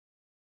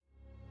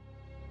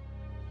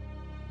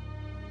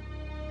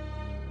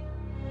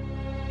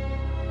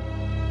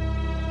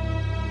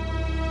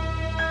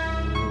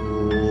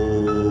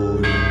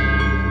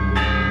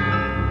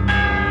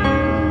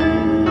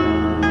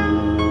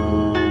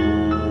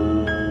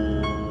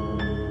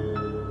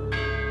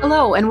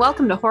Hello, and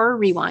welcome to Horror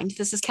Rewind.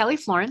 This is Kelly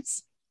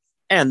Florence,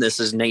 And this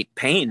is Nate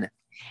Payne.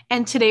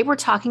 and today we're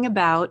talking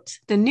about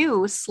the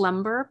new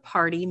Slumber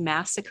Party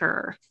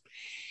Massacre.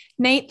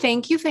 Nate,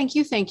 thank you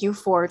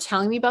for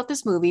telling me about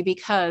this movie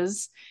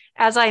because,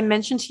 as I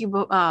mentioned to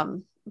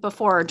you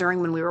before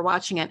during when we were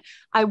watching it,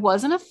 I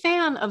wasn't a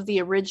fan of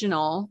the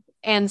original,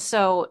 and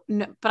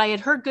but I had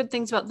heard good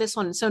things about this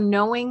one. So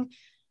knowing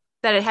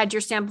that it had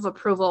your stamp of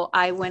approval,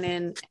 I went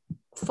in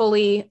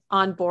fully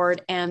on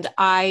board, and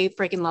I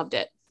freaking loved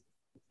it.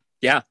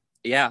 Yeah,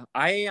 yeah.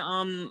 I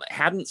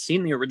hadn't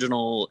seen the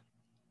original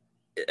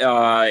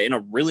in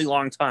a really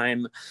long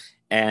time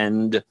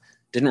and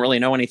didn't really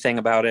know anything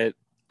about it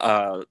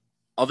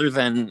other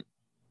than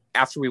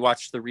after we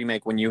watched the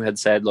remake when you had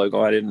said like,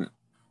 oh, I didn't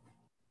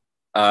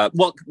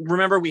well,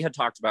 remember we had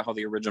talked about how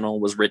the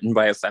original was written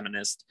by a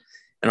feminist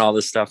and all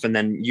this stuff, and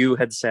then you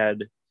had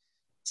said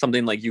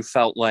something like you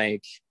felt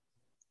like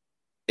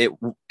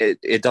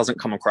it doesn't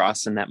come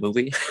across in that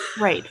movie.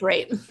 Right,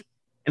 right.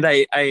 And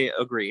I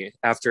agree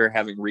after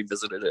having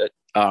revisited it,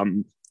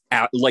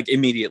 like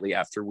immediately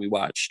after we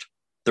watched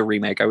the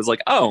remake, I was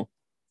like, oh,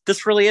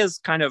 this really is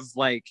kind of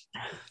like,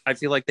 I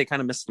feel like they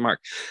kind of missed the mark,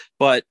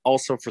 but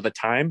also for the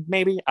time,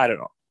 maybe, I don't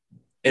know.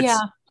 Yeah,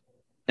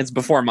 It's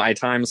before my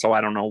time, so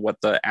I don't know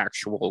what the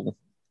actual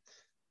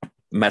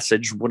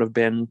message would have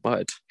been,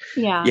 but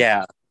yeah.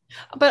 yeah.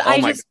 But Oh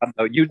I my just, God,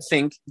 though, you'd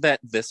think that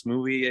this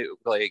movie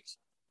like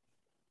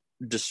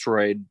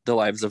destroyed the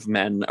lives of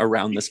men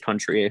around this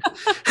country.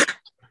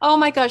 oh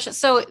my gosh.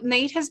 So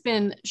Nate has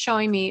been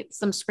showing me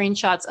some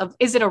screenshots of,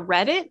 is it a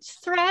Reddit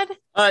thread?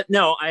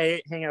 No,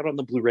 I hang out on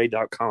the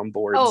Blu-ray.com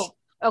boards. Oh,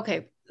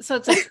 okay.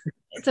 So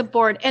it's a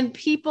board, and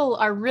people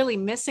are really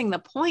missing the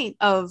point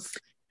of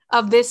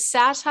this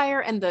satire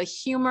and the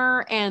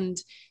humor and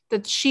the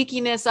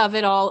cheekiness of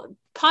it all,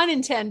 pun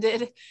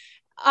intended.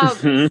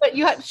 But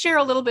you have to share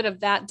a little bit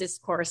of that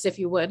discourse if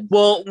you would.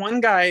 Well,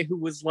 one guy who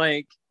was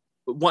like,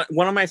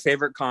 one of my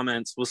favorite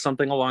comments was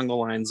something along the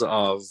lines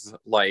of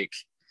like,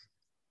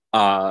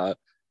 uh,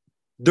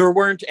 there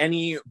weren't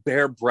any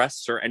bare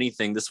breasts or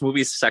anything. This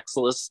movie's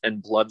sexless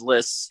and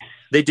bloodless.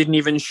 They didn't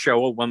even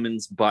show a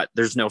woman's butt.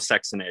 There's no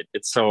sex in it.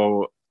 It's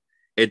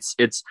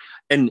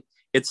and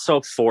it's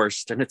so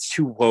forced and it's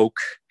too woke.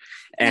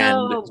 And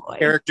Oh boy.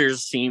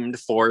 characters seemed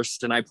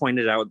forced. And I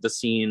pointed out the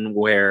scene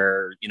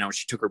where,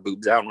 she took her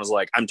boobs out and was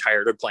like, I'm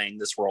tired of playing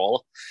this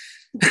role.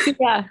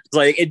 Yeah, It's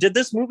like, did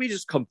this movie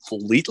just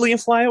completely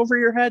fly over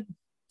your head?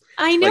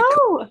 I Like,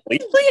 know.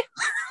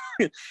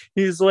 completely?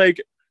 He's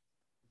like,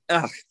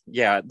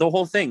 yeah, the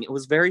whole thing. It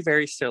was very,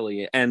 very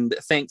silly. And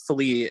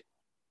thankfully,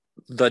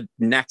 the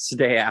next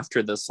day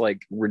after this,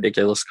 like,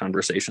 ridiculous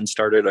conversation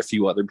started, a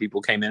few other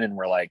people came in and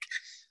were like,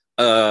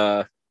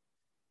 I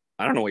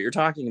don't know what you're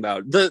talking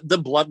about.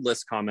 The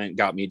bloodless comment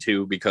got me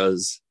too,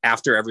 because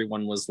after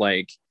everyone was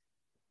like,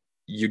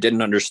 you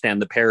didn't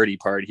understand the parody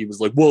part, he was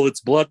like, well,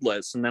 it's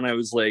bloodless. And then I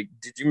was like,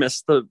 did you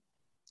miss the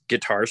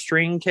guitar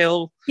string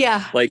kill?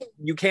 Yeah. Like,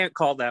 you can't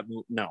call that.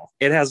 No,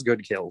 it has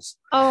good kills.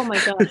 Oh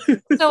my gosh.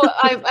 So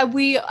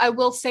I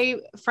will say,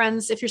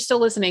 friends, if you're still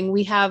listening,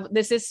 we have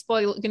this is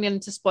going to get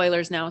into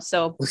spoilers now.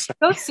 So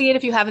go see it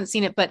if you haven't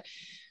seen it. But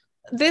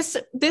this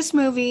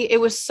movie, it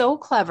was so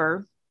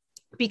clever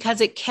because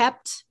it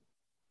kept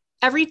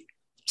every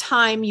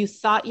time you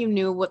thought you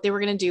knew what they were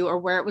going to do or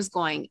where it was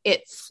going,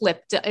 it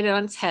flipped it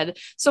on its head.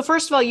 So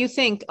first of all, you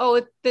think,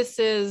 oh, this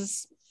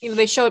is,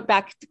 they show it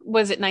back.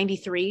 Was it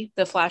 93?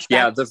 The flashback?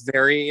 Yeah, the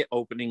very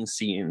opening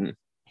scene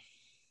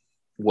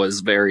was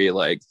very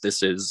like,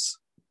 this is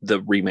the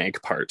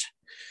remake part.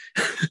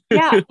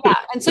 Yeah, yeah.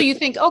 And so you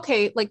think,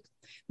 okay, like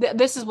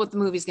this is what the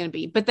movie's going to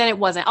be, but then it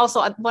wasn't.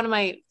 Also, one of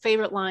my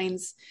favorite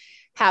lines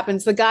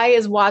happens. The guy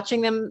is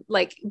watching them,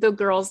 like the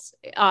girls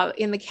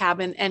in the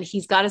cabin, and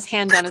he's got his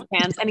hand on his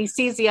hands, and he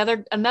sees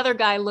another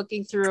guy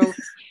looking through,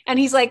 and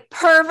he's like,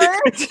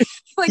 pervert.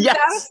 Like, Yes.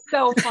 that was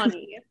so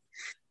funny.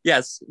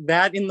 Yes,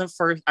 that in the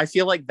first, I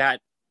feel like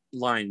that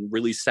line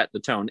really set the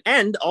tone.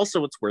 And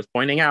also, it's worth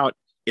pointing out,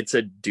 it's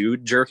a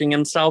dude jerking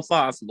himself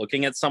off,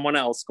 looking at someone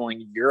else,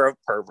 going, "You're a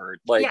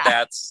pervert." Like,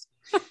 Yeah.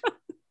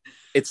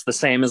 it's the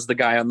same as the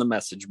guy on the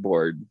message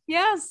board.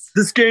 Yes.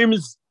 This game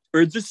is,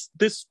 or this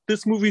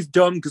movie's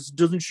dumb because it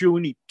doesn't show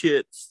any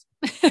tits.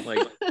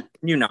 Like,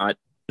 you're not.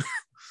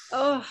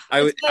 Oh,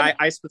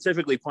 I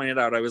specifically pointed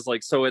out, I was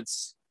like, so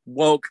it's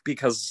woke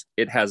because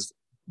it has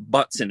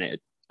butts in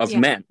it of yeah.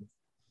 men.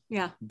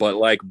 Yeah. But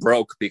like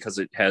broke because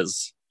it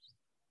has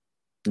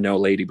no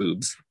lady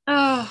boobs.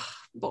 Oh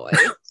boy.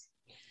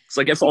 It's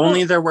like, if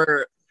only there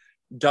were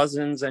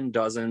dozens and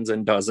dozens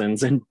and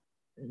dozens and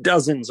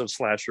dozens of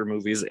slasher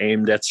movies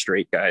aimed at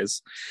straight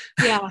guys.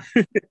 Yeah.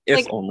 If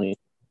Like, only.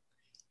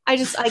 I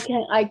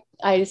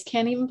just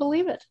can't even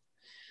believe it.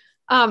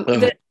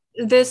 Ugh.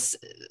 This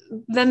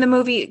then the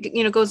movie,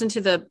 goes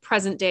into the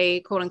present day,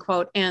 quote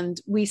unquote, and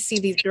we see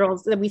these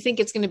girls that we think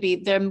it's going to be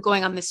them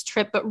going on this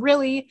trip, but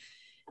really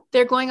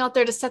they're going out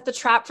there to set the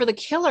trap for the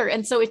killer.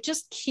 And so it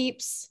just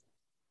keeps,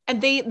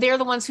 and they're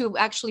the ones who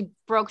actually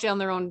broke down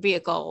their own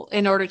vehicle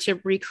in order to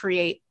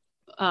recreate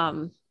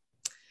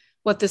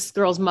what this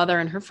girl's mother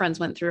and her friends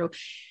went through.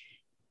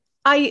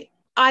 I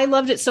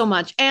loved it so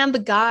much. And the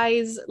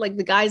guys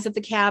at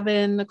the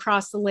cabin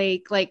across the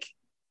lake, like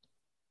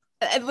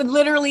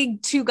literally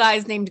two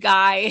guys named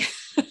Guy.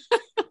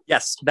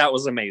 Yes, that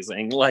was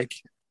amazing. Like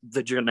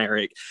the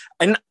generic.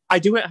 And I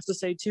do have to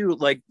say too,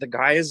 like the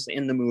guys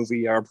in the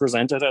movie are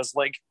presented as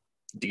like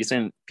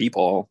decent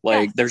people.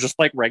 Like they're just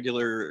like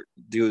regular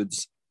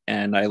dudes.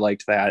 And I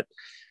liked that.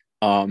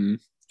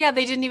 Yeah,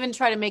 they didn't even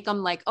try to make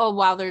them like, oh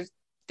wow, they're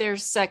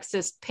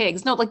sexist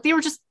pigs. No, like they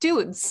were just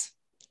dudes.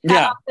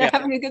 They're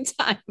having a good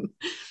time.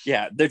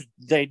 Yeah,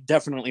 they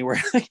definitely were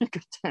having a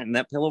good time.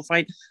 That pillow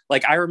fight,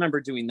 like I remember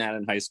doing that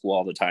in high school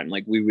all the time.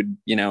 Like we would,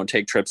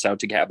 take trips out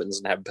to cabins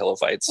and have pillow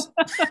fights.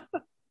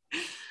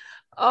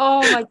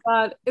 Oh my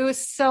God, it was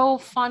so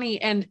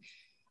funny. And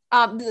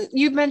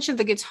you mentioned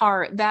the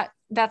guitar.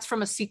 That's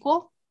from a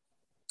sequel?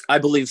 I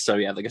believe so,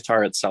 yeah. The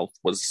guitar itself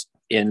was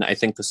in, I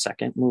think, the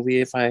second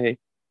movie, if I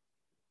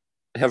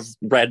have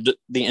read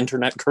the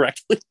internet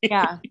correctly.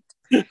 Yeah.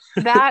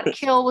 That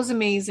kill was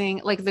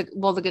amazing. Like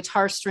the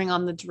guitar string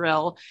on the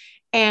drill,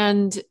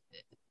 and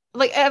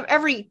like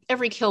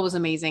every kill was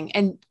amazing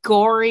and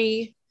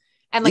gory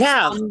and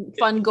like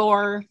fun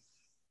gore.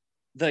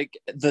 Like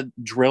the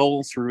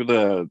drill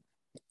through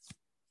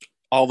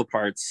all the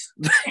parts.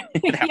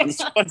 It happens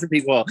to a bunch of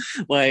people.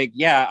 Like,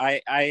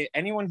 I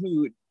anyone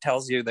who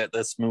tells you that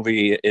this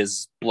movie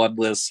is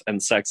bloodless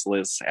and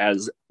sexless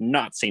has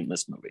not seen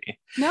this movie.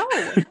 No,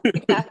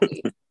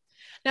 exactly.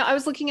 Now, I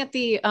was looking at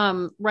the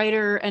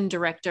writer and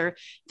director.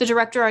 The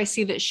director, I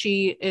see that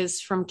she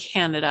is from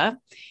Canada.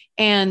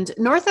 And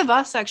north of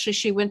us, actually,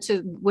 she went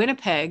to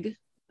Winnipeg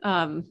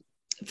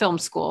film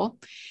school.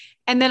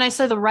 And then I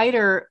saw the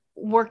writer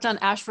worked on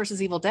Ash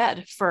versus Evil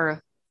Dead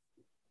for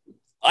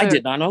I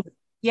did not know that.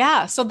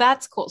 Yeah, so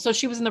that's cool. So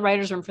she was in the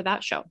writer's room for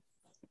that show.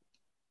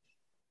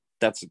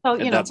 I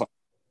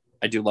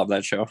do love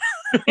that show.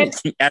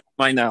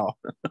 I know.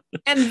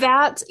 And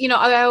that,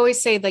 I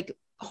always say like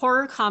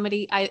horror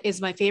comedy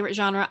is my favorite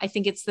genre. I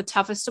think it's the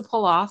toughest to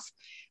pull off,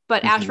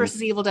 but Ash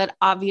versus Evil Dead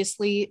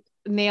obviously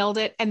nailed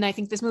it. And I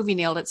think this movie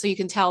nailed it. So you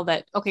can tell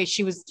that, okay,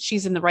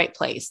 she's in the right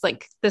place.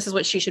 Like this is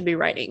what she should be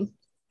writing.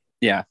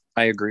 Yeah,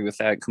 I agree with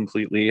that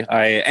completely.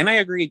 I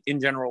agree in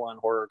general on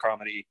horror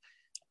comedy.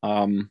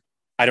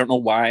 I don't know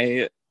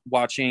why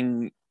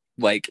watching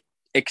like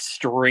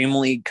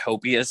extremely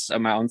copious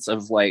amounts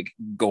of like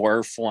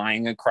gore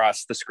flying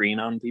across the screen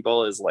on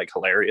people is like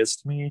hilarious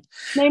to me.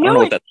 I don't know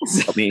what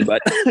that's about me,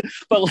 but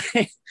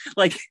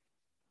like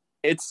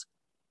it's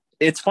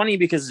funny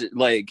because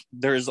like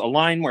there's a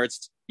line where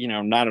it's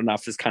not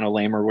enough is kind of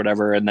lame or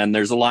whatever, and then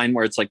there's a line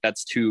where it's like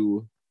that's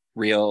too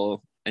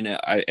real, and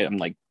I'm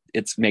like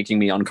it's making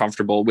me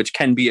uncomfortable, which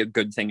can be a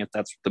good thing if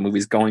that's what the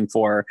movie's going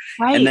for.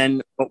 Right. And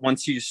then but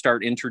once you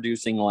start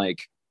introducing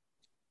like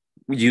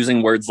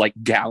using words like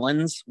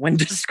gallons when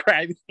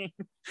describing,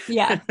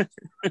 then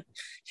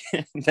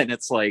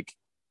it's like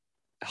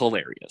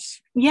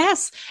hilarious.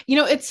 Yes.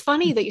 It's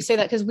funny that you say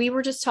that because we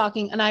were just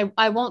talking, and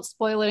I won't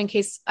spoil it in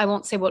case I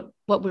won't say what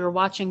we were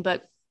watching,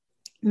 but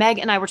Meg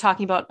and I were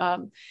talking about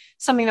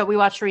something that we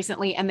watched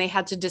recently, and they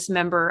had to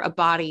dismember a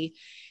body.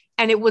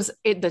 And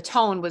the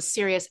tone was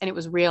serious and it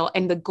was real.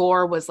 And the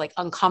gore was like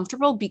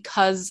uncomfortable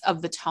because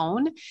of the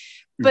tone.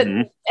 But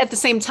at the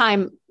same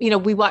time,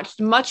 we watched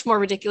much more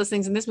ridiculous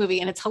things in this movie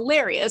and it's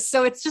hilarious.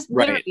 So it's just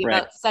literally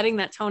about setting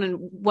that tone and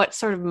what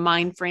sort of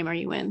mind frame are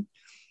you in?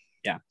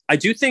 Yeah. I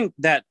do think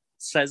that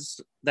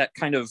says that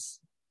kind of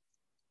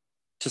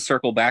to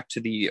circle back to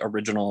the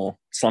original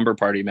Slumber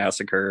Party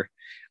Massacre.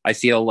 I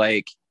feel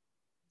like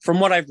from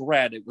what I've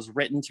read, it was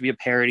written to be a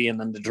parody. And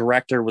then the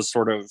director was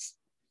sort of,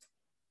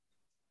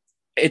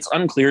 it's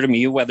unclear to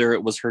me whether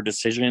it was her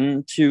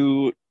decision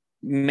to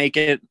make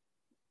it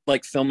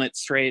like film it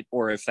straight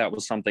or if that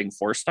was something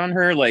forced on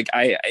her. Like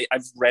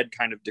I've read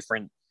kind of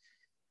different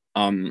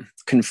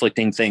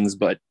conflicting things,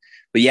 but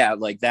yeah,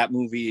 like that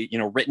movie,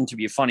 written to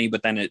be funny,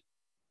 but then it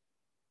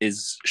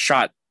is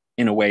shot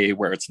in a way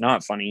where it's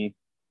not funny.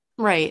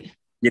 Right.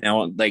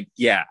 Like,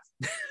 yeah.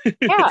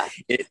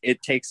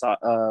 It takes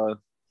a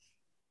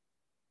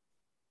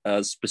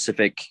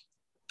specific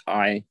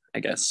eye,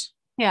 I guess.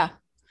 Yeah.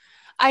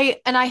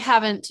 I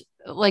haven't,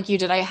 like you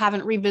did, I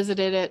haven't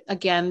revisited it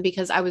again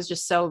because I was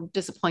just so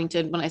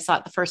disappointed when I saw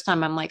it the first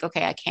time. I'm like,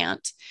 okay, I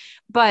can't.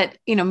 But,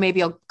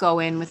 maybe I'll go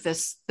in with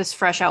this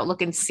fresh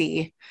outlook and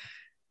see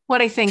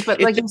what I think.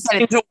 But like you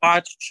said, to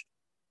watch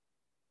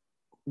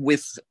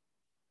with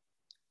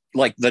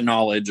like the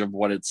knowledge of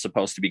what it's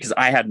supposed to be, because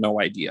I had no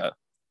idea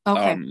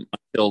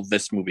until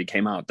this movie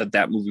came out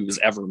that movie was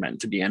ever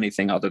meant to be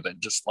anything other than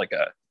just like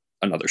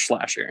another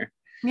slasher.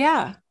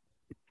 Yeah.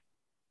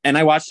 And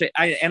I watched it.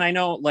 I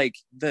know like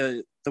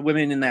the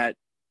women in that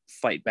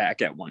fight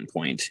back at one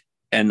point,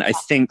 and I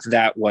think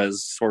that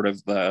was sort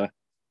of the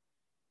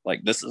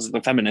like this is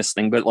the feminist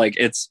thing, but like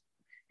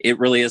it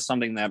really is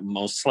something that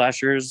most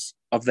slashers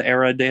of the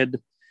era did.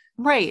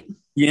 Right.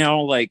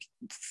 Like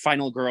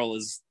Final Girl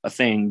is a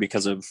thing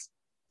because of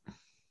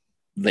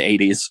the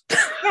 80s.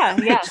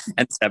 Yeah.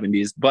 And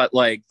 70s, but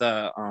like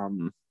the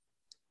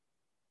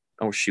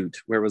Oh shoot,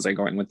 where was I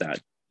going with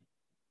that?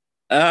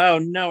 Oh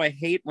no, I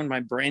hate when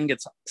my brain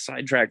gets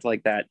sidetracked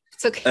like that.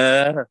 It's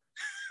okay.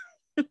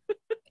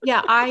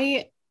 Yeah,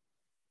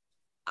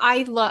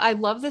 I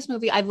love this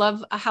movie. I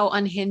love how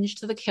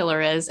unhinged the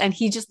killer is, and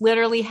he just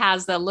literally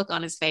has the look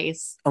on his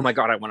face. Oh my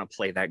god, I want to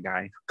play that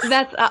guy.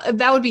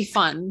 That would be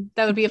fun.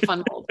 That would be a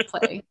fun role to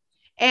play.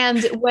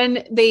 And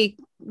when they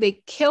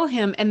kill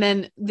him, and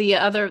then the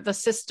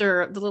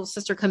little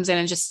sister comes in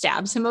and just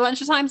stabs him a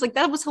bunch of times, like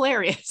that was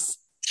hilarious.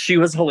 She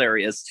was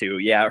hilarious too.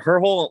 Yeah, her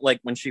whole like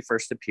when she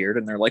first appeared,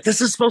 and they're like,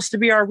 "This is supposed to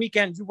be our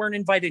weekend. You weren't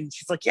invited." And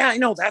she's like, "Yeah, I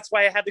know. That's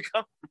why I had to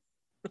come."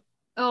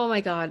 Oh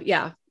my god,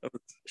 yeah.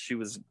 She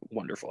was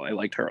wonderful. I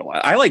liked her a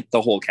lot. I liked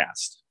the whole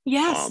cast.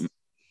 Yes.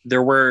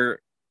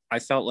 I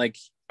felt like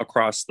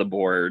across the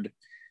board,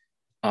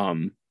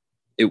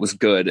 it was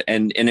good.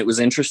 And it was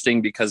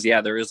interesting because, yeah,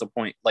 there is a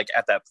point, like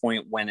at that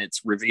point when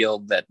it's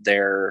revealed that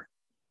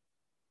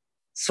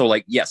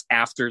yes,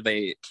 after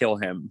they kill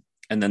him,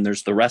 and then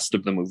there's the rest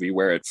of the movie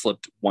where it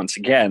flipped once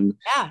again.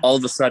 Yeah. All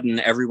of a sudden,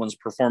 everyone's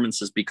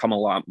performances become a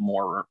lot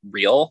more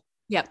real.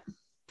 Yep.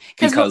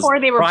 Because before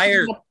they were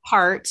playing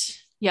apart.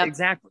 Yep.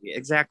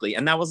 Exactly.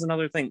 And that was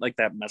another thing, like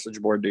that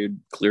message board dude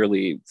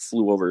clearly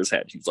flew over his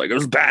head. He was like, it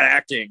was bad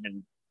acting.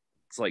 And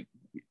it's like,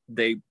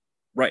 they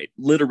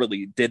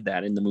literally did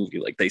that in the movie.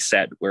 Like they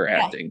said, we're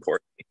acting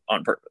poorly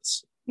on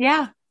purpose.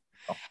 Yeah.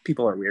 Oh,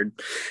 people are weird.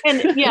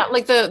 And yeah,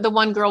 like the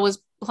one girl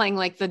was playing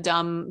like the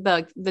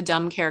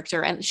dumb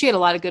character, and she had a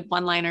lot of good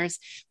one-liners.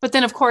 But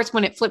then of course,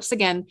 when it flips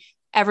again,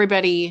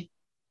 everybody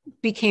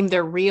became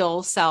their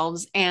real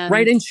selves. And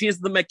and she is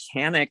the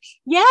mechanic.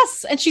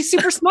 Yes, and she's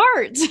super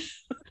smart.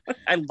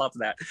 I love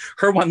that.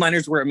 Her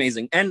one-liners were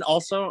amazing. And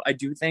also, I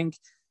do think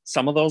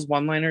some of those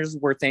one-liners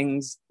were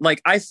things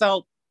like I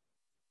felt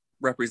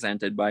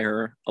represented by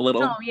her a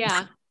little. Oh,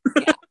 yeah.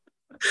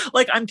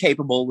 Like I'm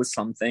capable with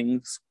some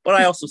things, but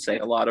I also say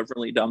a lot of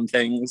really dumb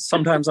things,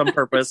 sometimes on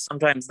purpose,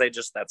 sometimes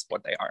that's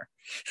what they are.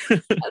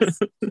 Yes.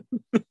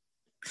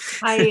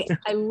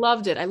 I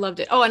loved it.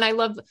 Oh, and I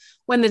love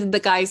when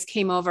the guys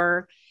came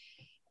over,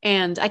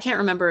 and I can't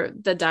remember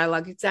the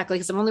dialogue exactly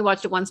because I've only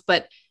watched it once,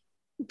 but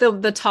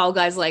the tall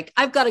guy's like,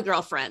 I've got a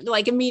girlfriend.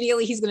 Like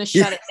immediately he's going to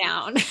shut it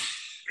down.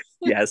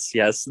 Yes.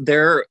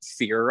 Their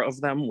fear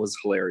of them was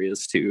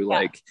hilarious too. Yeah.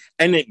 Like,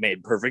 and it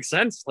made perfect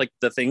sense. Like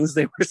the things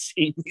they were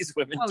seeing these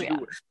women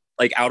do,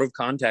 like out of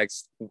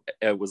context,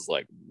 it was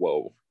like,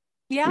 whoa,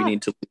 we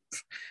need to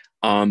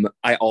leave.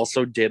 I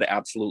also did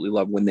absolutely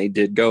love when they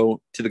did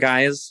go to the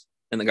guys,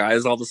 and the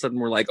guys all of a sudden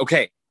were like,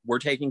 okay, we're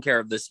taking care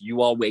of this.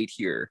 You all wait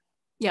here.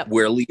 Yep.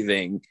 We're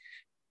leaving.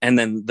 And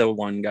then the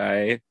one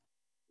guy,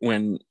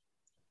 when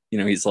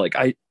he's like,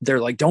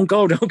 they're like, don't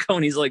go.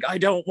 And he's like, I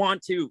don't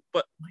want to,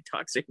 but my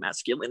toxic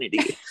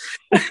masculinity.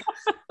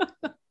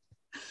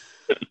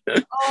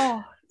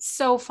 Oh,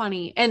 so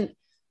funny. And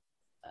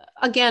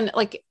again,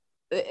 like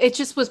it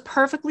just was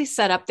perfectly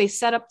set up. They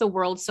set up the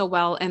world so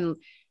well, and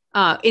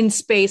in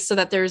space, so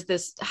that there's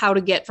this how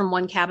to get from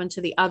one cabin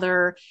to the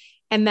other,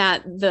 and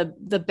that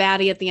the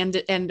baddie at the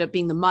end ended up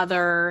being the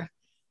mother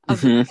of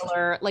the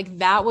killer. Like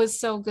that was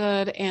so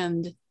good.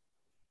 And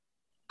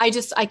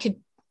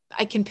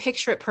I can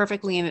picture it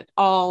perfectly, and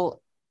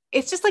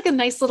it's just like a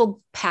nice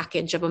little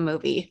package of a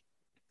movie.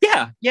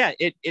 Yeah.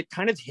 It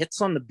kind of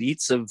hits on the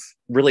beats of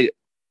really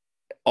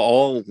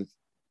all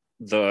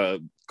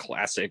the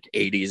classic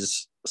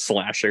 80s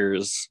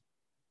slashers,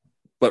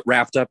 but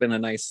wrapped up in a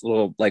nice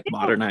little like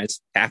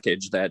modernized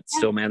package that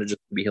still manages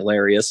to be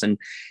hilarious.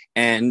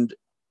 And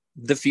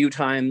the few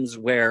times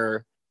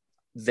where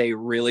they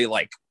really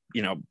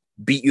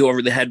beat you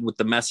over the head with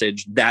the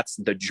message, that's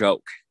the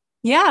joke.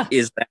 Yeah.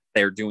 Is that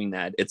they're doing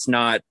that. It's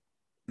not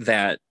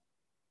that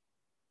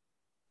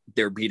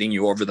they're beating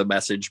you over the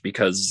message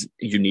because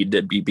you need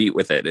to be beat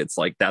with it. It's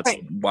like, that's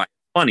why it's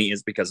funny,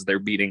 is because they're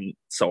beating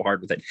so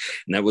hard with it.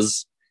 And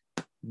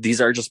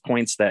these are just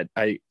points that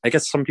I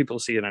guess some people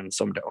see it and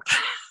some don't.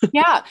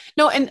 Yeah,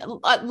 no. And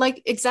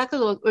like exactly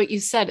what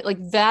you said, like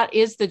that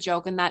is the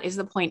joke and that is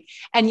the point.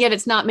 And yet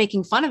it's not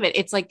making fun of it.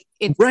 It's like,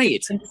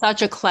 it's in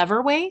such a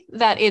clever way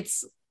that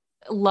it's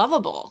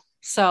lovable.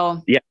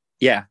 So yeah.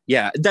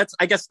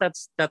 I guess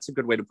that's a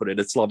good way to put it.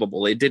 It's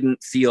lovable. It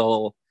didn't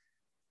feel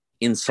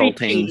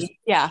insulting. Preachy.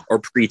 Yeah. Or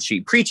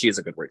preachy. Preachy is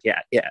a good word.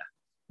 Yeah.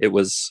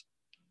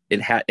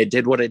 It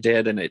did what it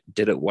did, and it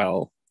did it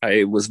well.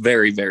 I was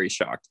very, very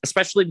shocked,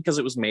 especially because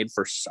it was made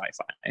for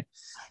sci-fi.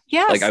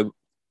 Yes. Like I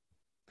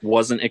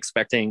wasn't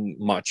expecting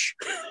much.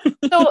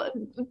 So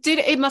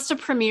it must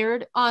have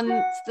premiered on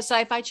the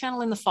Sci-Fi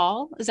Channel in the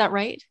fall. Is that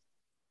right?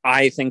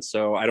 I think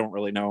so. I don't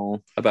really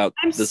know about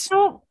this.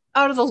 So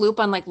out of the loop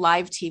on like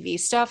live TV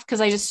stuff because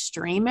I just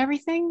stream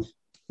everything.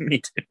 Me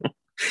too.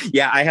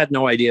 Yeah, I had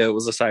no idea it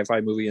was a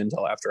sci-fi movie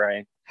until after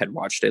I had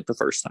watched it the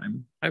first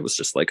time. I was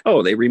just like,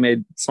 oh, they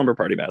remade Slumber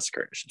Party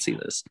Massacre. I should see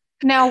this.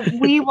 Now,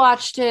 we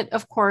watched it,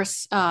 of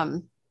course,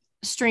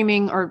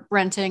 streaming or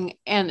renting,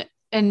 and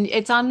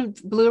it's on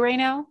Blu-ray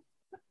now.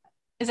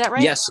 Is that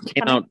right? Yes, it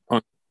came out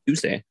on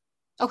Tuesday.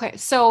 Okay,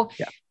 so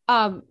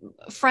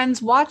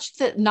Friends, watch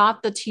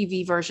not the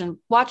TV version,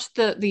 watch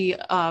the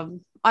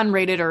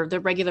unrated or the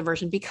regular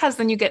version, because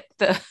then you get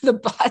the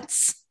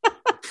butts.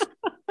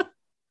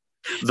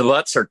 The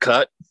butts are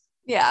cut.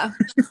 Yeah.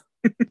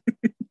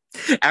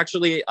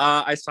 Actually,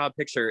 I saw a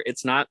picture.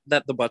 It's not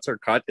that the butts are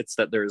cut, it's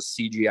that there's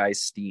CGI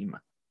steam.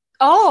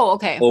 Oh,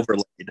 okay.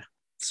 Overlaid.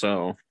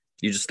 So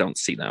you just don't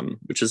see them,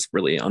 which is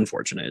really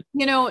unfortunate.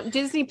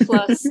 Disney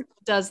Plus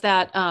does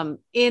that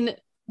in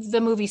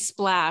the movie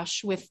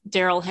Splash with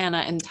Daryl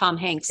Hannah and Tom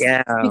Hanks.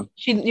 Yeah.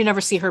 You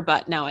never see her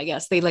butt now, I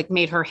guess. They like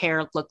made her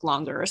hair look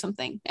longer or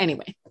something.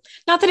 Anyway,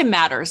 not that it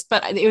matters,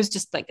 but it was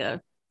just like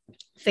a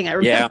thing I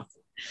remember.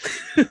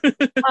 Yeah.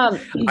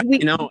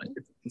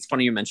 It's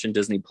funny you mentioned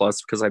Disney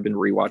Plus because I've been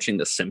rewatching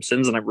The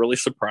Simpsons and I'm really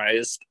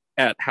surprised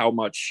at how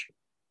much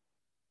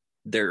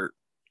they're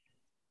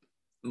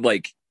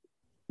like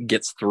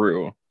gets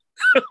through.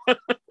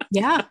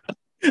 Yeah.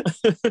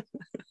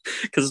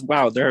 Because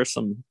wow, there are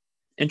some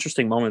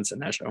interesting moments in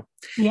that show.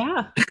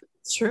 Yeah,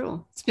 it's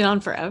true. It's been on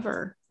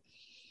forever.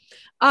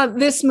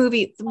 This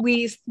movie,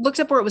 we looked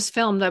up where it was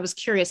filmed. I was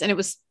curious, and it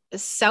was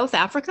South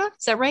Africa.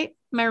 Is that right?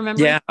 Am I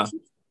remembering?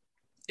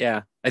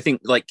 Yeah. I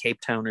think like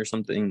Cape Town or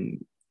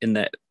something in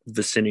that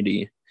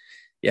vicinity.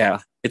 Yeah,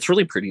 it's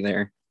really pretty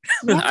there.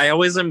 Yeah. I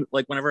always am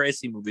like, whenever I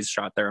see movies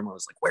shot there, I'm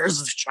always like, where's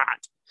this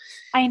shot?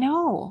 I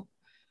know.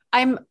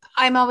 I'm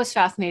always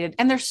fascinated,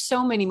 and there's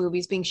so many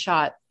movies being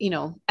shot,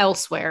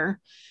 elsewhere.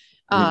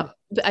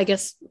 I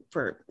guess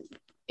for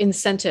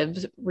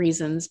incentive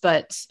reasons,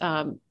 but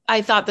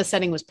I thought the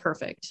setting was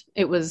perfect.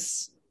 It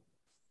was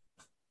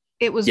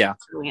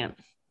brilliant.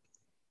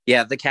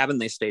 Yeah, the cabin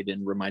they stayed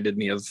in reminded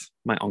me of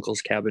my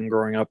uncle's cabin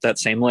growing up. That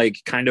same like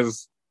kind of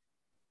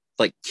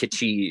like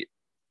kitschy,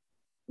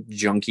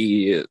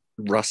 junky,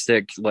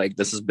 rustic, like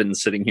this has been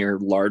sitting here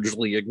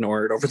largely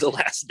ignored over the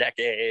last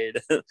decade.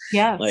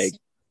 Yes. Like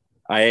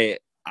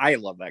I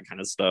love that kind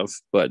of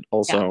stuff, but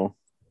also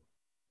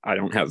I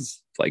don't have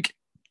like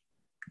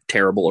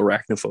terrible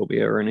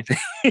arachnophobia or anything.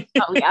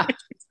 Oh yeah.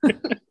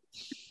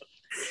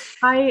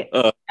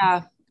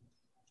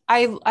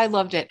 I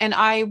loved it, and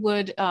I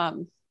would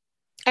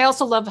I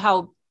also love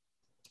how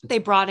they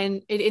brought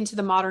it into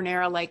the modern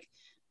era. Like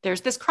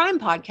there's this crime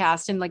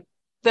podcast, and like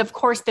of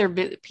course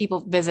people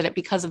visit it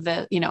because of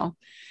the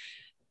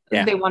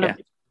they want to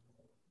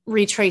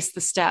retrace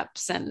the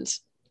steps, and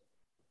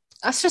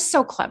that's just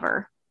so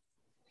clever.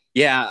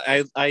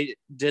 Yeah, I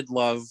did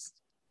love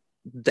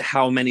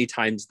how many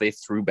times they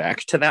threw back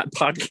to that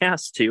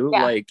podcast too.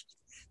 Like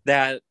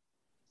that,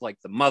 like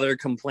the mother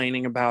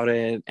complaining about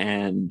it,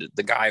 and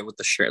the guy with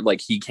the shirt, like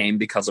he came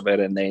because of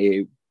it, and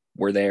they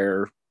were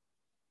there.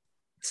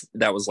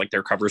 That was like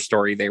their cover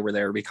story. They were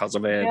there because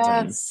of it.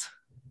 Yes.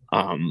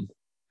 And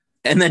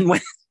then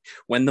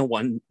when the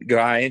one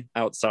guy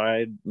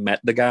outside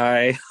met the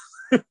guy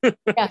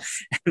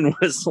and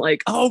was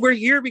like, "Oh, we're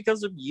here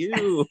because of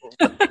you."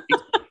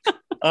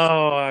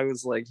 Oh, I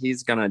was like,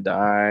 he's gonna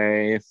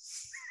die.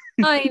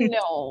 I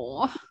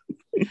know.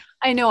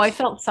 I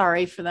felt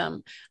sorry for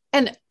them.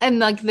 And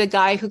like the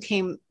guy who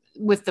came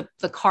with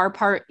the car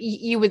part,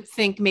 you would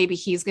think maybe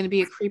he's going to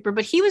be a creeper,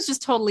 but he was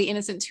just totally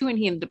innocent too, and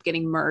he ended up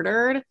getting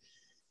murdered.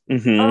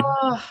 Mm-hmm.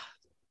 Oh,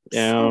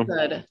 yeah. So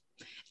good.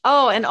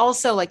 Oh, and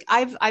also like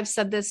I've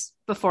said this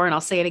before, and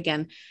I'll say it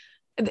again.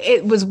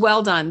 It was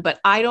well done, but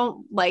I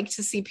don't like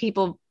to see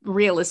people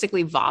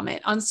realistically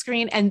vomit on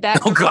screen, and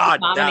that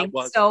that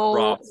was so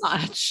rough.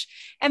 much.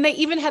 And they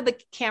even had the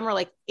camera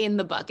like in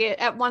the bucket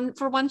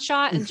for one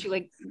shot, and she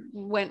like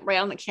went right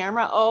on the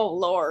camera. Oh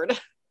Lord.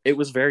 It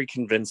was very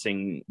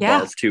convincing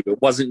barf too.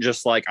 It wasn't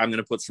just like I'm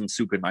gonna put some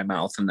soup in my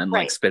mouth and then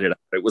like spit it out.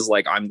 It was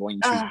like I'm going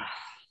to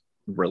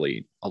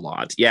really a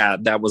lot. Yeah,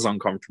 that was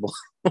uncomfortable.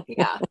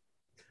 Yeah.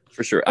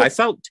 For sure. I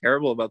felt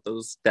terrible about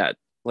that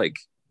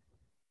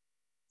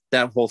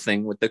whole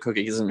thing with the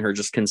cookies and her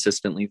just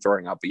consistently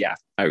throwing up. But yeah,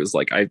 I was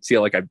like, I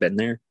feel like I've been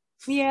there.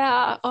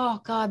 Yeah. Oh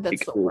God,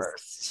 that's the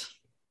worst.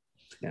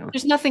 Yeah.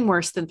 There's nothing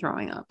worse than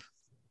throwing up.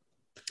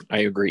 I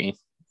agree.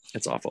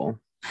 It's awful.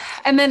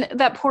 And then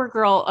that poor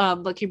girl,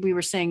 like we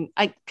were saying,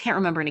 I can't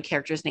remember any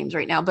characters' names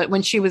right now, but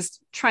when she was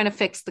trying to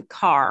fix the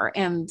car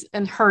and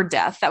her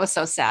death, that was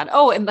so sad.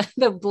 Oh, and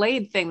the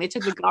blade thing, they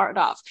took the guard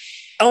off.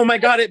 Oh my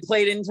God, it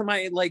played into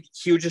my like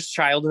hugest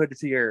childhood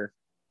fear.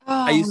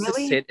 Oh, I used to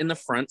sit in the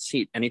front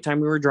seat anytime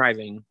we were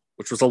driving,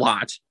 which was a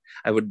lot.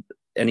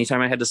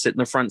 Anytime I had to sit in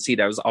the front seat,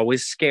 I was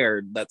always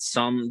scared that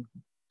some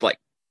like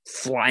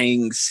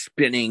flying,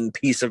 spinning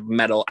piece of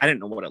metal, I didn't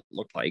know what it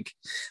looked like,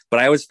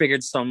 but I always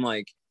figured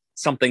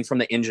something from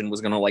the engine was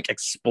going to like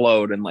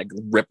explode and like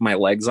rip my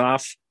legs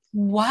off.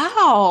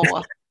 Wow.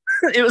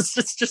 It was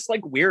just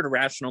like weird,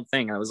 irrational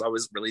thing. I was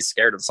always really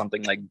scared of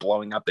something like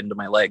blowing up into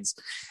my legs.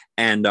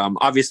 And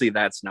obviously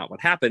that's not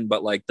what happened,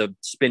 but like the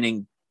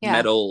spinning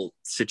metal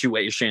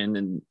situation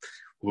and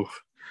it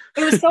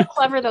was so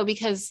clever though,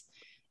 because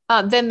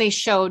then they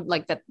showed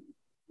like that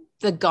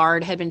the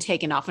guard had been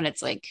taken off and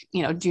it's like,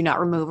 do not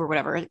remove or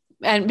whatever.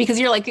 And because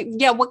you're like,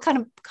 yeah, what kind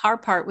of car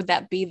part would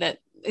that be that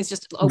is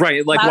just open?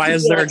 Right, like why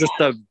is there just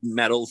a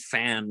metal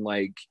fan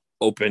like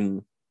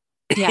open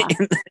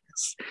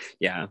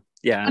Yeah.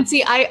 Yeah. And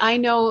see, I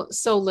know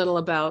so little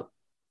about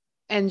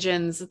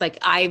engines. Like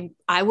I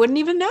wouldn't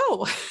even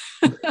know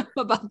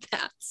about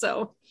that.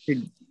 So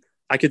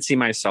I could see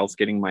myself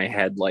getting my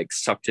head like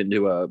sucked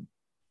into a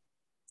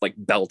like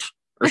belt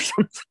or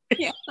something.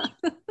 Yeah.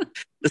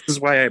 This is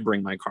why I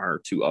bring my car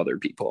to other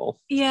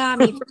people. Yeah,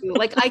 me too.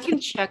 Like I can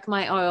check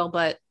my oil,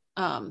 but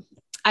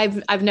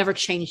I've never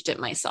changed it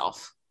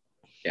myself.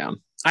 Yeah.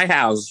 I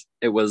have.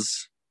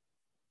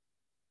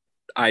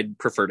 I'd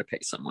prefer to pay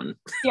someone.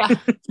 Yeah.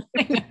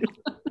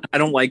 I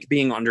don't like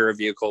being under a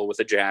vehicle with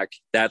a jack.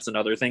 That's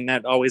another thing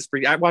that always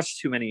I watch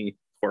too many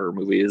horror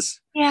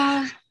movies.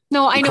 Yeah.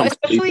 No, I know,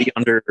 especially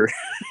under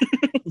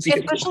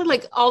especially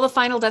like all the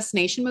Final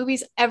Destination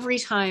movies. Every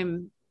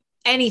time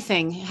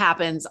anything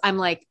happens, I'm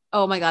like,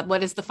 oh my God,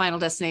 what is the Final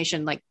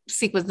Destination like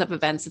sequence of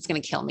events that's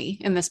going to kill me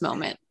in this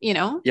moment? You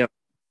know? Yep.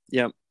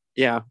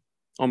 Yeah.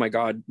 Oh my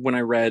God. When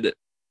I read,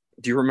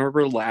 do you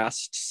remember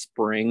last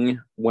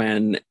spring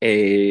when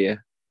a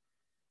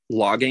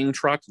logging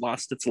truck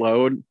lost its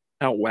load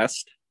out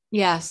west?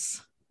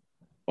 Yes.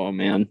 Oh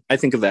man, I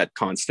think of that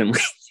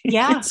constantly.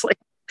 Yeah. It's like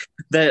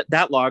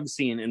that log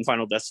scene in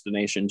Final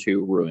Destination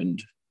 2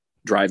 ruined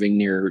driving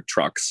near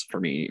trucks for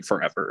me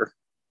forever.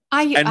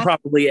 And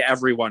probably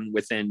everyone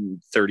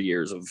within 30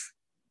 years of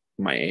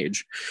my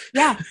age.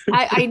 Yeah.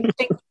 I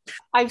think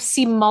I've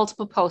seen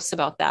multiple posts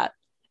about that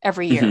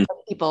every year. Mm-hmm.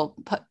 People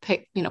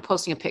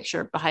posting a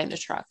picture behind a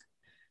truck.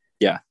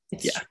 Yeah.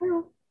 It's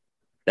true.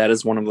 That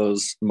is one of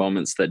those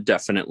moments that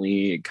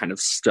definitely kind of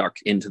stuck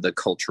into the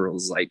cultural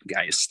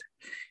zeitgeist.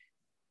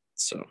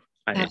 So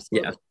I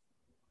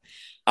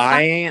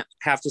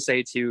have to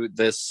say too,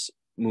 this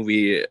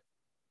movie,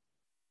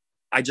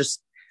 I'm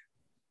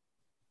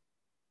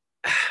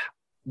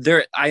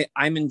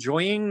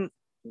enjoying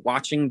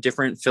watching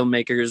different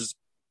filmmakers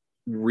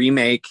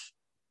remake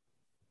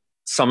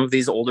some of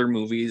these older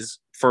movies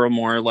for a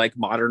more like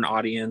modern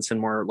audience and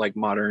more like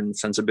modern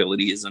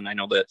sensibilities. And I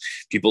know that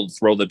people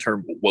throw the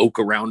term woke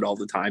around all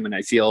the time, and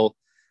I feel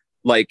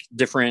like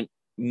different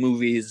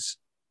movies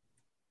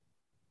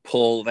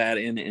pull that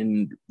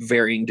in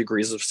varying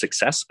degrees of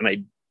success. And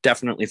I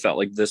definitely felt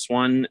like this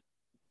one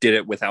did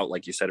it without,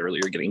 like you said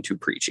earlier, getting too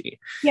preachy.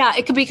 Yeah,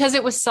 it could, because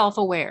it was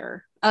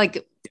self-aware,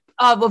 like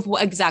of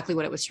exactly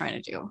what it was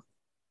trying to do.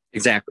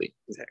 Exactly.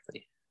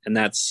 And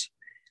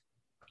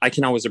I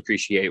can always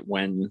appreciate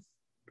when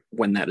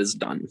that is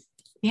done.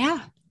 Yeah.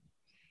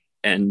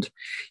 And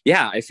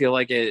yeah, I feel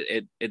like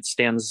it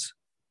stands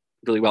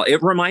really well.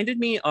 It reminded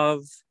me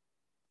of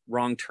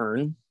Wrong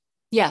Turn.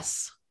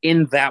 Yes.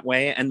 In that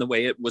way, and the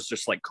way it was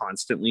just like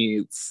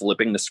constantly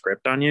flipping the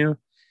script on you.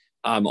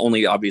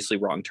 Only obviously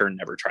Wrong Turn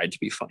never tried to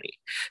be funny.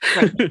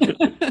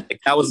 Right. Like,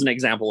 that was an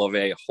example of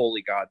a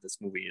holy God, this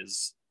movie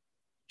is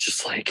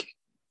just like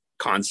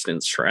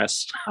constant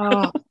stress.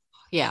 Oh,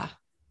 yeah.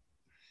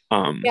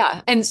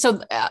 Yeah. And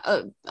so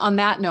on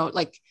that note,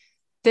 like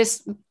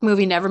this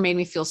movie never made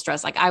me feel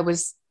stressed. Like I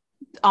was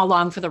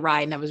along for the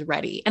ride and I was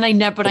ready, and I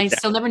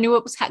still never knew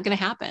what was going to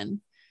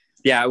happen.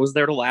 Yeah. I was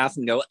there to laugh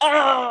and go,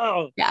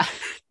 oh yeah.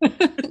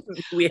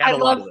 We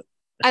had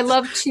I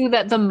love too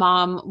that the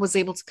mom was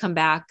able to come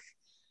back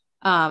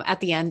at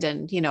the end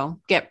and,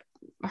 get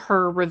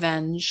her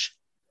revenge.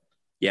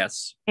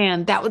 Yes.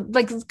 And that would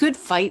like good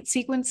fight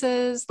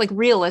sequences, like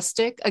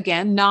realistic,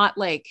 again, not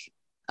like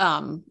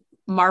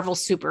Marvel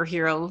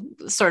superhero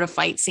sort of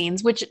fight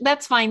scenes, which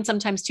that's fine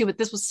sometimes too, but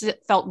this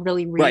felt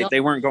really real. Right.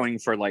 They weren't going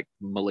for like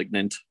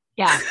Malignant.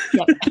 Yeah.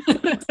 Yep.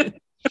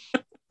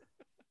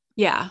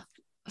 Yeah.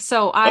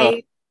 So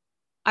I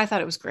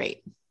thought it was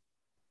great.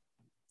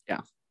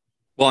 Yeah.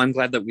 Well, I'm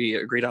glad that we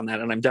agreed on that,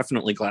 and I'm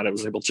definitely glad I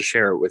was able to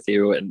share it with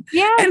you. And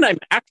I'm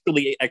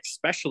actually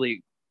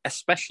especially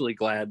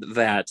glad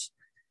that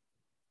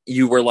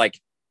you were like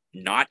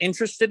not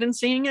interested in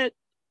seeing it.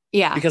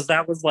 Yeah. Because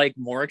that was like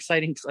more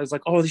exciting. Because I was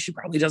like, oh, she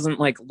probably doesn't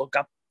like look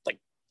up, like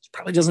she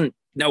probably doesn't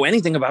know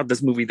anything about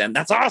this movie then.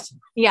 That's awesome.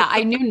 Yeah,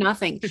 I knew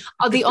nothing.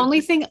 The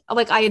only thing,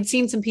 like I had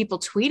seen some people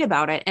tweet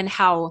about it and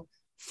how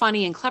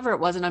funny and clever it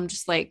was. And I'm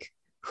just like,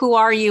 who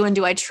are you? And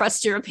do I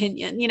trust your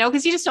opinion?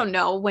 Because you just don't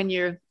know when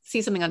you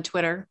see something on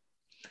Twitter.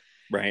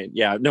 Right.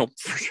 Yeah, no,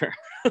 for sure.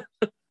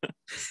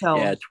 So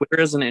yeah,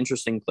 Twitter is an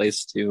interesting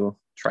place to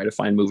try to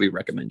find movie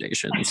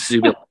recommendations.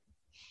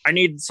 I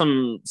need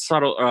some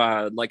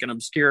subtle, like an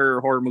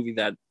obscure horror movie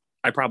that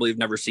I probably have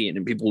never seen.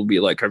 And people will be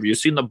like, have you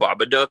seen The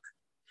Babadook?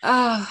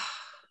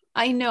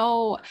 I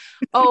know.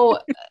 Oh,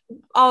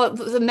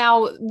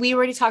 now we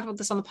already talked about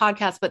this on the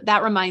podcast, but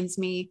that reminds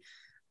me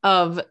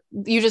of,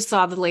 you just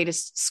saw the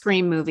latest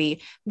Scream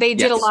movie. They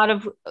did a lot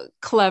of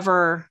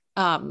clever,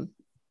 I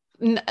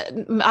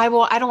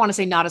don't want to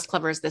say not as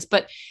clever as this,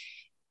 but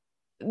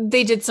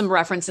they did some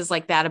references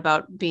like that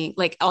about being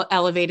like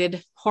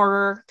elevated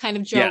horror kind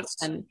of jokes.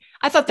 Yes. And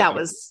I thought that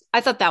was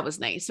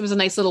nice. It was a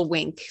nice little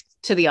wink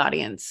to the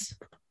audience.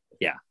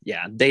 Yeah.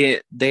 Yeah.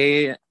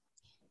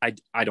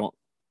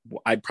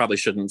 I probably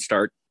shouldn't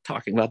start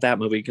talking about that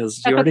movie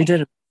because you already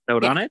did a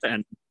note on it.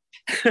 And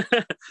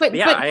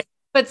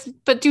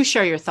but do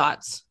share your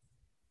thoughts.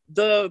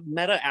 the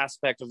meta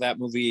aspect of that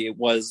movie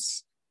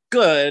was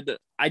good.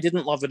 I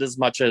didn't love it as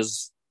much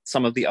as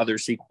some of the other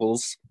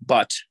sequels,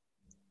 but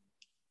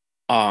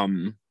I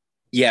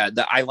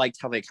liked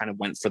how they kind of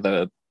went for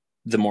the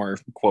more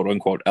quote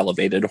unquote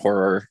elevated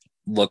horror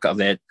look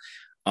of it.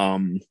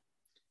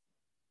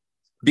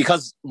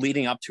 Because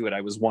leading up to it, I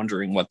was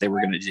wondering what they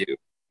were going to do.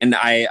 And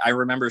I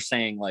remember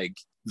saying like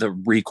the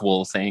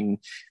requel thing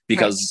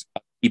because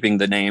keeping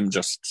the name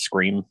just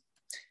Scream.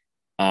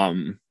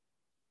 And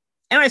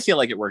I feel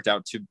like it worked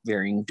out to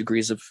varying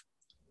degrees of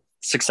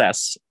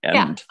success.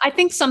 And I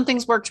think some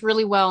things worked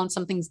really well and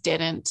some things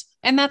didn't.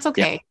 And that's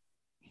okay.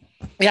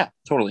 Yeah,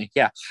 totally.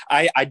 Yeah.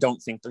 I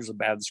don't think there's a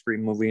bad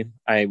Scream movie.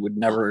 I would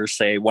never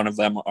say one of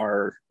them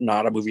are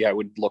not a movie I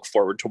would look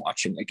forward to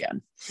watching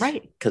again.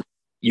 Right. Because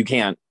you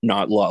can't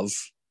not love,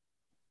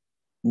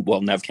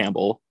 well, Nev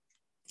Campbell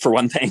for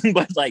one thing,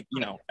 but like,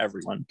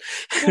 everyone.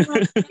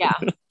 Yeah.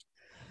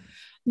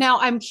 Now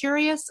I'm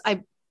curious,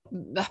 I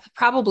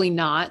probably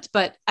not,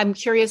 but I'm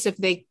curious if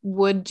they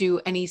would do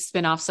any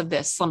spin-offs of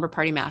this Slumber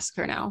Party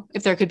Massacre now,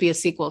 if there could be a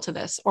sequel to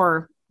this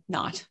or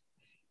not.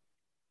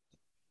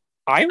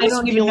 I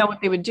don't even know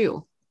what they would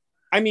do.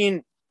 I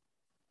mean,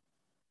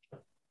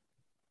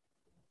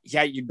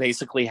 yeah, you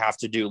basically have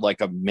to do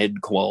like a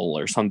mid-quel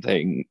or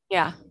something.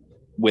 Yeah.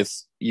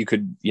 You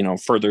could,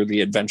 further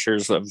the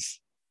adventures of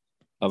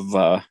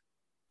the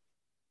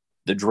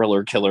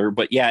driller killer,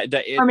 but yeah,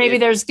 or maybe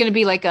there's going to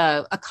be like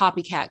a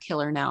copycat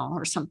killer now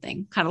or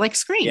something, kind of like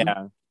Scream.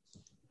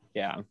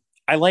 Yeah.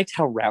 I liked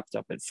how wrapped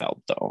up it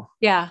felt, though.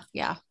 Yeah.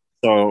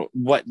 So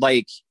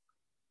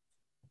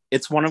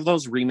it's one of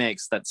those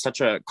remakes that's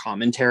such a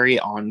commentary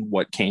on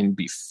what came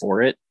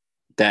before it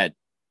that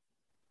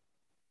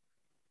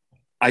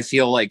I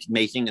feel like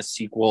making a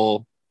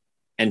sequel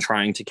and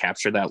trying to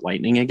capture that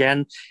lightning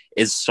again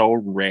is so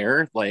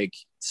rare. Like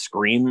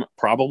Scream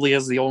probably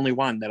is the only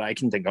one that I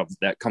can think of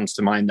that comes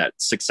to mind that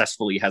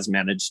successfully has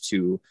managed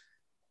to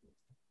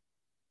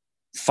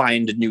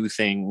find new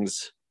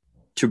things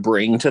to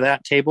bring to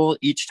that table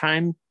each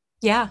time.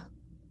 Yeah.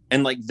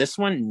 And like this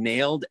one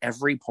nailed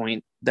every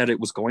point that it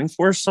was going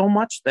for so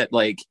much that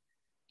like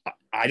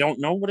I don't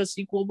know what a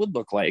sequel would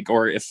look like,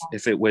 or if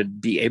it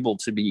would be able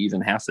to be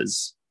even half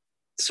as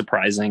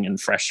surprising and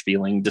fresh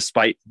feeling,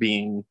 despite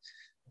being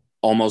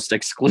almost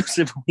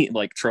exclusively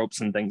like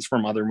tropes and things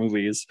from other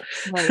movies.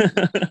 Right.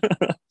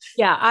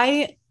 Yeah,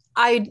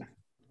 I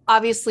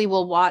obviously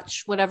will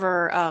watch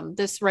whatever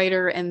this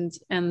writer and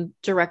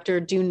director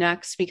do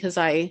next because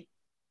I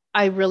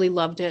really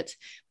loved it.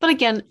 But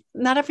again,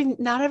 not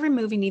every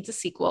movie needs a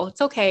sequel.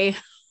 It's okay.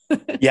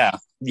 Yeah.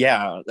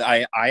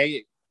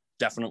 I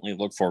definitely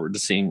look forward to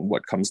seeing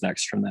what comes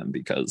next from them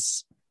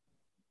because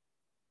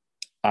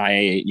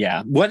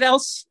what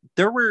else?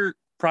 There were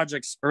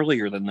projects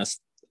earlier than this,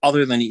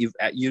 other than you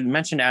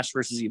mentioned Ash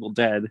versus Evil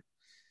Dead.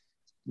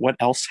 What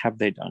else have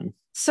they done?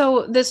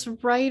 So this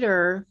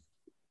writer,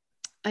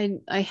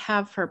 I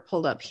have her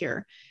pulled up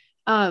here.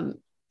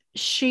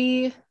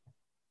 She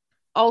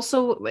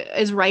also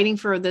is writing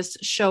for this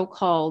show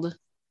called,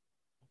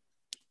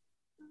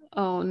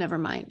 oh, never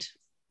mind.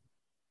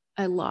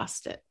 I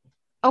lost it.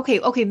 Okay.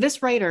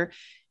 This writer,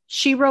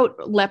 she wrote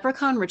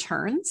Leprechaun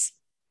Returns,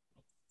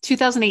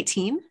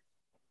 2018.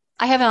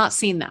 I have not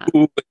seen that.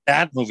 Ooh,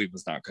 that movie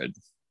was not good.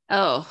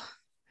 Oh.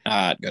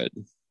 Not good.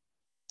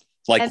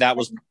 Like that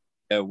was,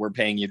 we're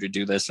paying you to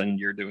do this and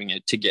you're doing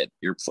it to get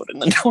your foot in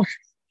the door.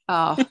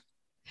 Oh.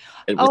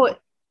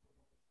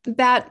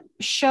 That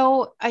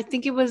show, I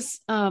think it was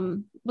it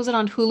on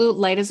Hulu,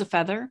 Light as a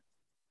Feather?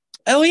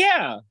 Oh,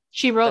 yeah.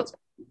 She wrote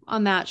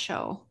on that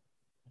show.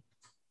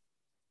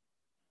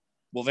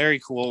 Well, very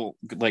cool.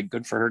 Like,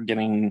 good for her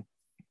getting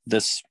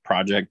this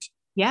project.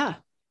 Yeah.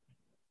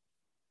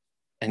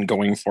 And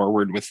going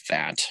forward with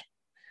that.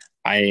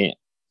 I'm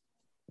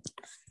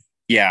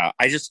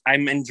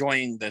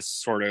enjoying this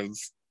sort of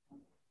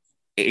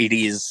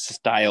 80s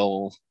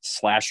style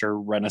slasher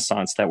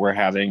renaissance that we're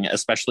having,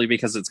 especially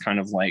because it's kind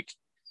of like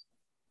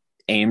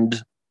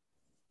aimed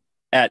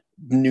at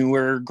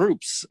newer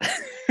groups.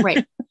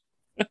 Right.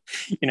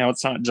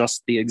 It's not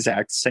just the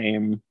exact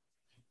same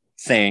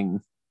thing.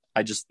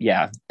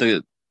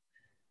 The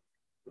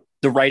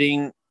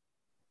writing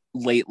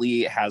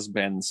lately has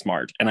been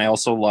smart. And I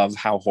also love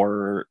how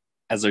horror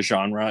as a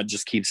genre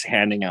just keeps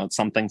handing out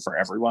something for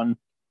everyone,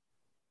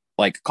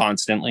 like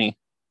constantly.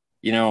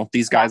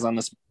 These guys on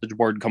this message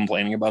board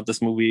complaining about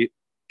this movie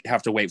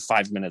have to wait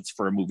 5 minutes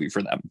for a movie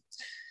for them.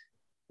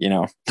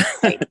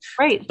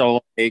 Right.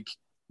 So like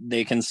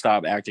they can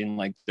stop acting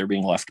like they're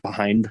being left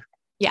behind.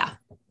 Yeah.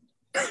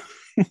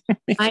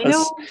 Because, I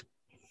know.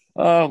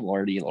 Oh,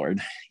 Lordy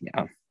Lord.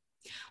 Yeah.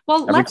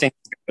 Well, everything's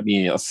gonna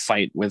be a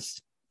fight with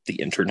the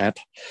internet.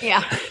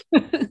 Yeah.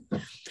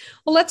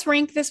 Well, let's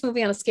rank this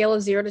movie on a scale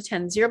of 0 to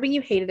 10. 0 being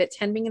you hated it,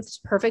 10 being it's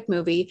a perfect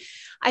movie.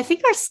 I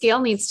think our scale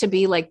needs to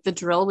be like the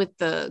drill with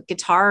the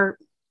guitar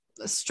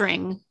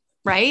string,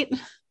 right?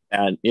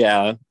 And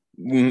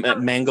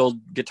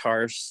mangled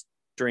guitar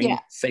string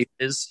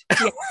faces.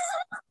 Yeah.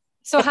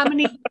 So how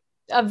many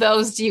of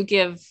those do you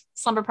give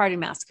Slumber Party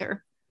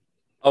Massacre?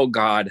 Oh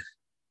God,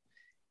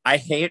 I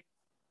hate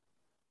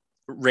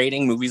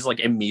rating movies like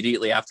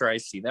immediately after I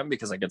see them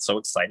because I get so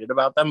excited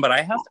about them. But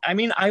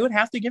I would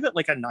have to give it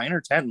like a 9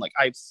 or 10. Like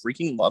I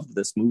freaking loved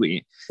this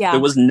movie. There Yeah.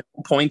 was no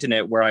point in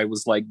it where I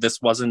was like,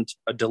 this wasn't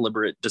a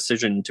deliberate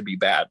decision to be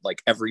bad.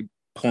 Like every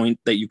point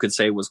that you could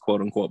say was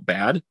quote unquote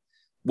bad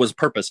was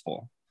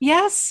purposeful.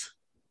 Yes.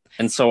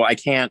 And so I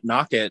can't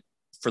knock it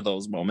for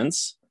those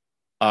moments.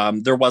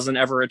 There wasn't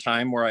ever a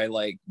time where I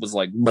like was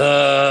like,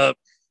 "Buh."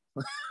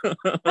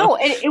 No,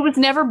 it was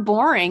never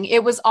boring.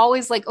 It was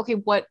always like, okay,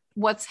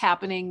 what's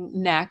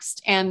happening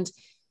next? And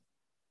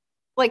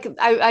like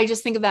I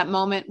just think of that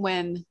moment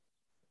when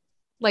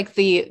like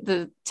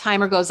the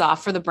timer goes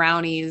off for the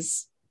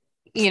brownies,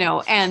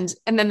 and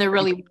then there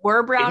really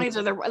were brownies,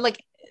 or there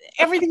like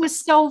everything was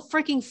so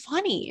freaking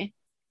funny.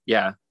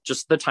 Yeah,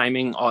 just the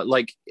timing,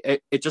 like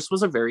it just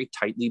was a very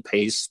tightly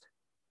paced,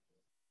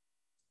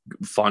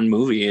 fun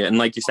movie. And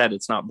like you said,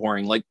 it's not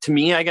boring. Like to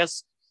me, I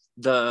guess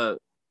the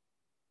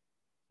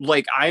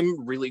like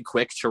I'm really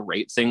quick to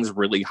rate things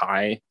really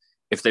high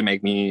if they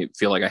make me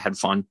feel like I had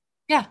fun.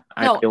 Yeah.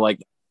 I feel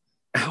like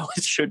how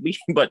it should be,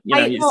 but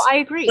I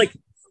agree. Like,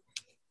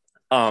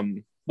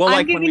 well,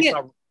 like when we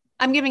saw,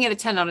 I'm giving it a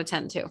 10 out of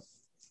 10 too.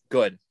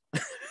 Good.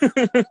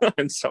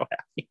 I'm so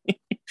happy.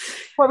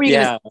 What were you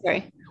gonna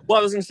say? Well,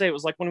 I was gonna say it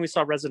was like when we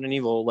saw Resident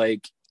Evil,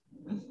 like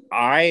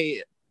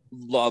I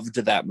loved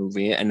that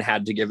movie and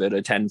had to give it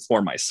a 10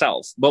 for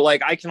myself. But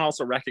like I can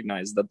also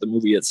recognize that the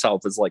movie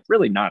itself is like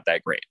really not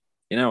that great,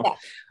 Yeah.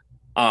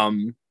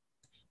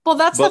 Well,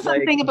 that's the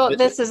fun thing about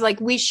this is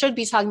like we should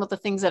be talking about the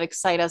things that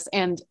excite us,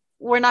 and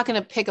we're not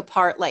going to pick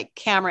apart like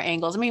camera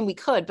angles. I mean, we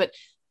could, but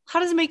how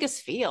does it make us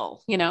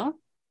feel,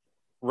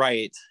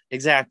 Right,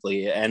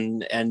 exactly.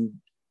 And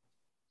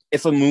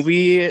if a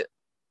movie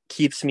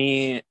keeps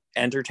me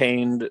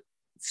entertained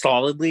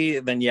solidly,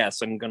 then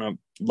yes, I'm gonna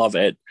love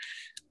it.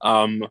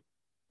 And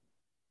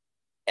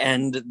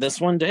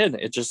this one did.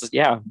 It just,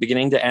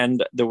 beginning to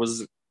end,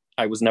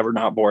 I was never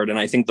not bored. And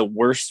I think the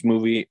worst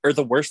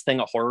thing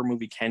a horror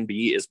movie can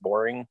be is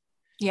boring.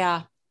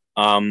 Yeah.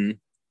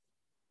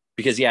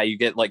 Because you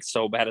get like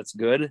so bad it's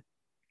good.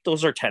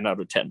 Those are 10 out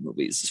of 10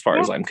 movies as far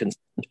as I'm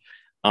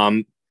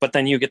concerned. But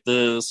then you get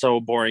the so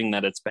boring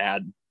that it's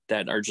bad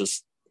that are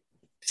just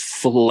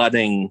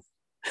flooding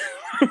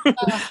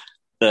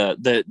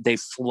they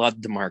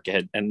flood the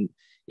market, and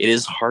it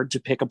is hard to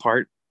pick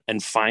apart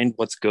and find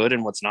what's good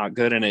and what's not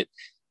good. And it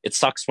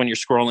sucks when you're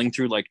scrolling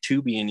through like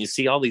Tubi and you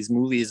see all these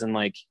movies, and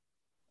like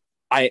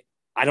I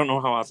don't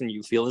know how often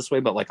you feel this way,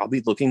 but like I'll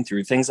be looking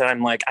through things and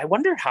I'm like, I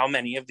wonder how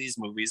many of these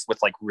movies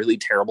with like really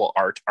terrible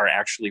art are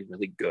actually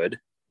really good.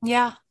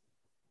 Yeah.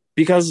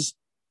 Because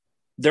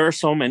there are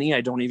so many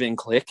I don't even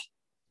click.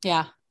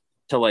 Yeah.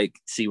 To like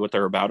see what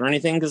they're about or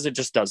anything, because it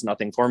just does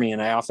nothing for me.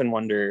 And I often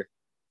wonder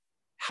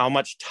how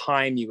much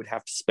time you would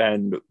have to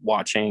spend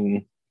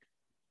watching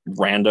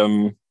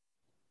random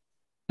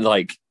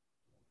like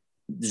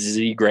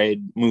Z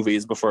grade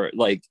movies before,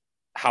 like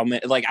how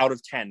many, like out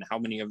of 10, how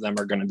many of them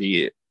are going to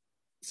be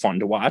fun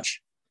to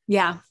watch?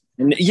 Yeah.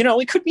 And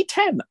it could be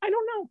 10. I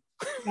don't know.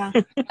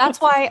 Yeah.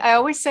 That's why I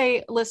always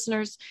say,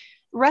 listeners,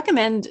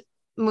 recommend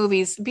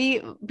movies,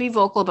 be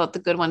vocal about the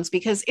good ones,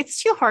 because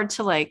it's too hard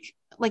to like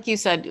you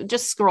said,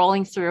 just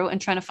scrolling through and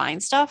trying to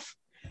find stuff.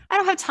 I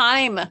don't have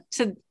time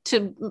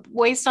to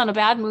waste on a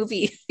bad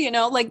movie,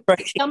 like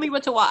right. Tell me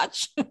what to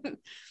watch.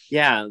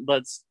 Yeah,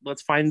 let's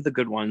find the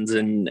good ones,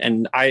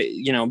 and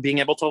I, being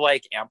able to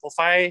like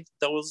amplify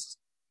those,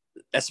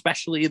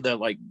 especially the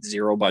like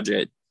zero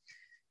budget.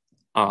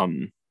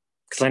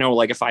 Because I know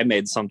like if I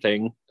made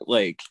something,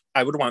 like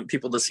I would want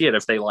people to see it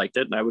if they liked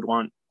it, and I would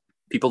want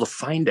people to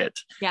find it.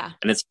 Yeah.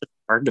 And it's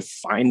hard to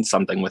find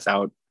something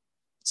without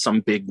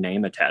some big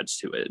name attached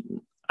to it.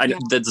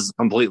 That's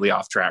completely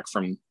off track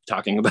from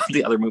talking about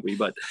the other movie,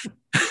 but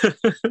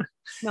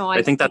no,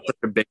 I think that's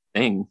a big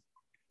thing.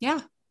 Yeah.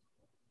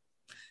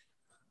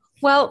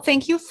 Well,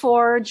 thank you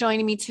for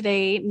joining me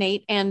today,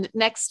 Nate. And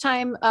next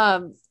time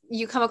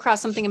you come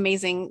across something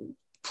amazing,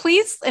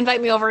 please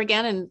invite me over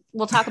again and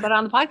we'll talk about it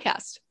on the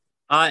podcast.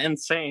 And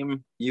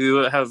same, you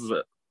have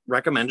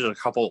recommended a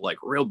couple like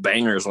real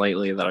bangers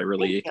lately that I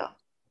really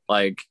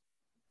like.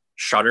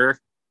 Shudder.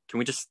 Can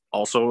we just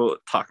also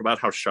talk about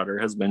how Shudder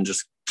has been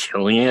just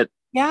killing it?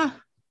 Yeah.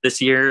 This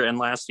year and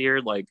last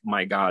year, like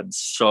my God,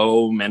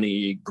 so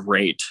many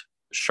great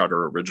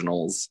Shudder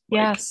originals.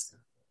 Yes.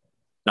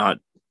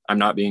 I'm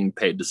not being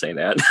paid to say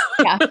that.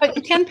 Yeah, but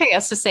you can pay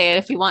us to say it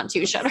if you want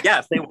to, Shudder. Yeah,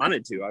 if they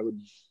wanted to, I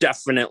would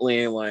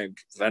definitely like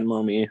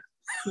Venmo me.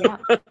 Yeah.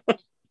 All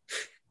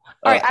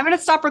right, I'm going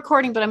to stop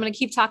recording, but I'm going to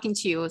keep talking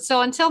to you. So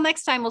until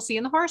next time, we'll see you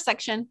in the horror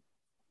section.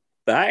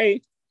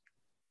 Bye.